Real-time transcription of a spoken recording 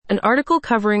An article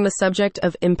covering the subject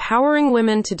of empowering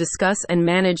women to discuss and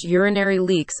manage urinary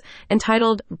leaks,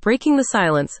 entitled Breaking the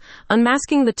Silence,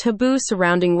 Unmasking the Taboo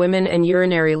Surrounding Women and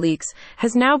Urinary Leaks,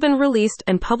 has now been released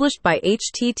and published by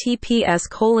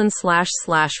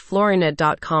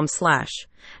https://floriana.com/.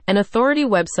 An authority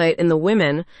website in the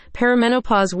women,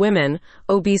 perimenopause women,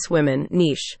 obese women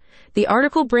niche. The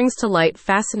article brings to light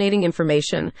fascinating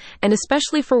information, and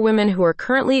especially for women who are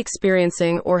currently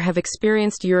experiencing or have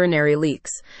experienced urinary leaks,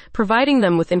 providing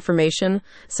them with information,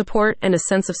 support, and a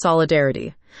sense of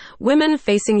solidarity. Women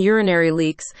facing urinary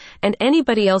leaks, and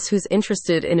anybody else who's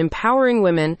interested in empowering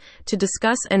women to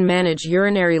discuss and manage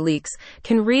urinary leaks,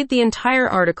 can read the entire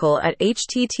article at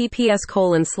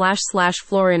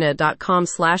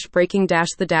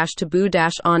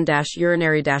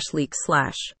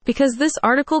https://floriana.com/breaking-the-taboo-on-urinary-leaks/. Because this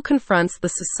article confronts the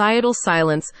societal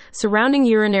silence surrounding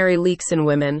urinary leaks in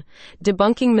women,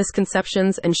 debunking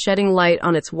misconceptions and shedding light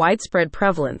on its widespread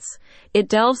prevalence. It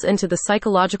delves into the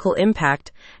psychological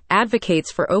impact, advocates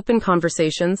for open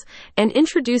conversations, and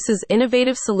introduces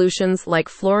innovative solutions like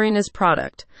Floriana's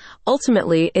product.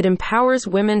 Ultimately, it empowers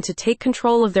women to take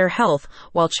control of their health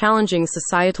while challenging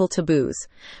societal taboos.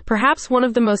 Perhaps one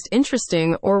of the most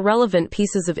interesting or relevant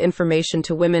pieces of information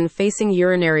to women facing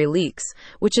urinary leaks,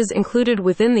 which is included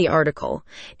within the article,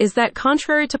 is that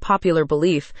contrary to popular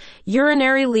belief,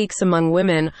 urinary leaks among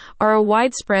women are a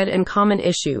widespread and common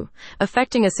issue,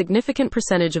 affecting a significant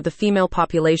percentage of the female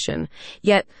population.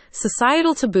 Yet,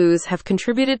 societal taboos have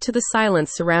contributed to the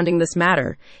silence surrounding this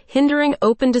matter, hindering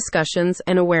open discussions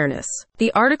and awareness.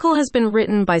 The article has been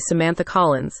written by Samantha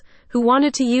Collins, who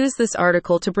wanted to use this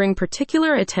article to bring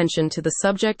particular attention to the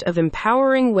subject of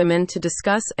empowering women to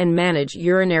discuss and manage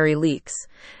urinary leaks.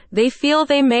 They feel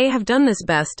they may have done this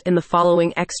best in the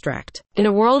following extract. In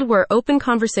a world where open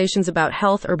conversations about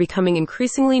health are becoming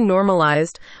increasingly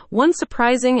normalized, one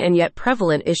surprising and yet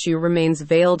prevalent issue remains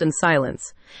veiled in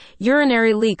silence.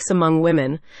 Urinary leaks among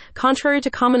women. Contrary to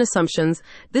common assumptions,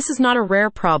 this is not a rare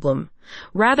problem.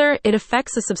 Rather, it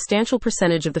affects a substantial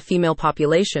percentage of the female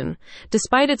population.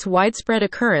 Despite its widespread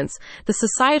occurrence, the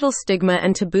societal stigma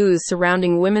and taboos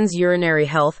surrounding women's urinary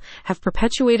health have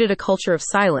perpetuated a culture of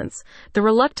silence. The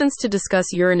reluctance to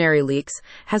discuss urinary leaks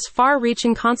has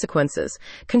far-reaching consequences,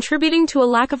 contributing to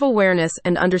a lack of awareness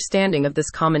and understanding of this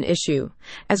common issue.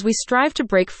 As we strive to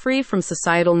break free from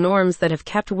societal norms that have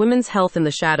kept women's health in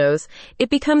the shadows, it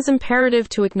becomes imperative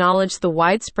to acknowledge the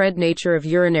widespread nature of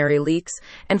urinary leaks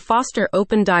and foster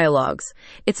open dialogues.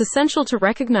 It's essential to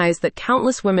recognize that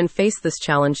countless women face this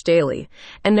challenge daily,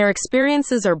 and their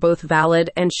experiences are both valid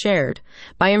and shared.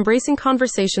 By embracing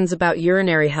conversations about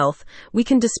urinary health, we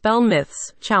can dispel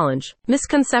myths, challenge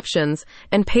misconceptions,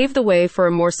 and pave the way for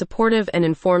a more supportive and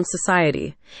informed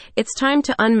society. It's time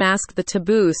to unmask the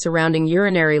taboo surrounding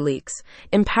urinary leaks,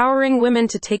 empowering women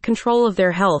to take control of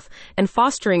their health and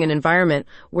fostering an environment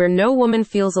where no woman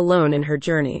feels alone in her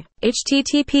journey.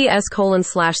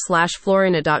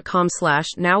 https://floriana.com/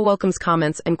 now welcomes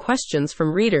comments and questions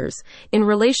from readers in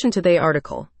relation to the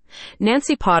article.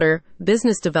 Nancy Potter,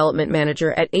 Business Development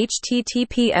Manager at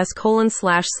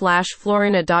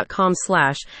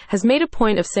https://floriana.com/, has made a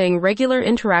point of saying regular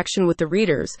interaction with the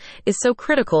readers is so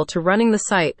critical to running the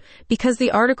site because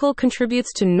the article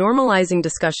contributes to normalizing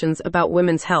discussions about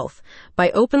women's health.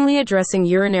 By openly addressing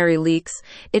urinary leaks,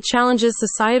 it challenges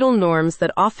societal norms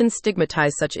that often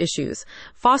stigmatize such issues,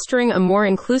 fostering a more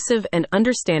inclusive and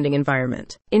understanding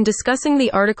environment. In discussing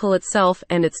the article itself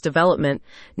and its development,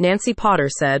 Nancy Potter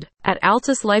said, "At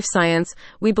Altus Life Science,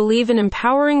 we believe in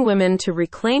empowering women to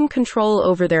reclaim control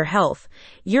over their health.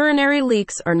 Urinary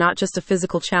leaks are not just a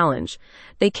physical challenge.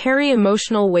 They carry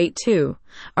emotional weight too.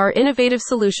 Our innovative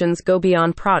solutions go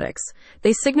beyond products.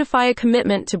 They signify a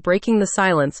commitment to breaking the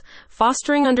silence,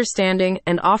 fostering understanding,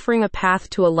 and offering a path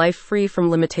to a life free from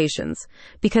limitations.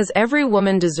 Because every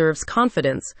woman deserves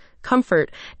confidence,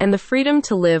 comfort, and the freedom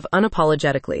to live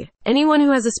unapologetically." Anyone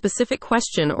who has a specific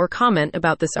question or comment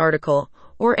about this article,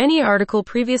 or any article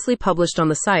previously published on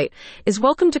the site, is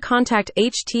welcome to contact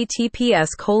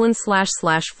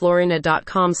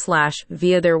https://floriana.com/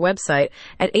 via their website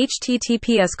at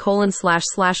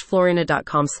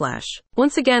https://floriana.com/.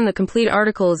 Once again, the complete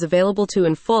article is available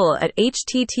in full at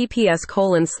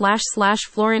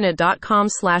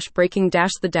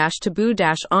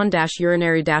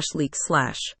https://floriana.com/breaking-the-taboo-on-urinary-leaks/.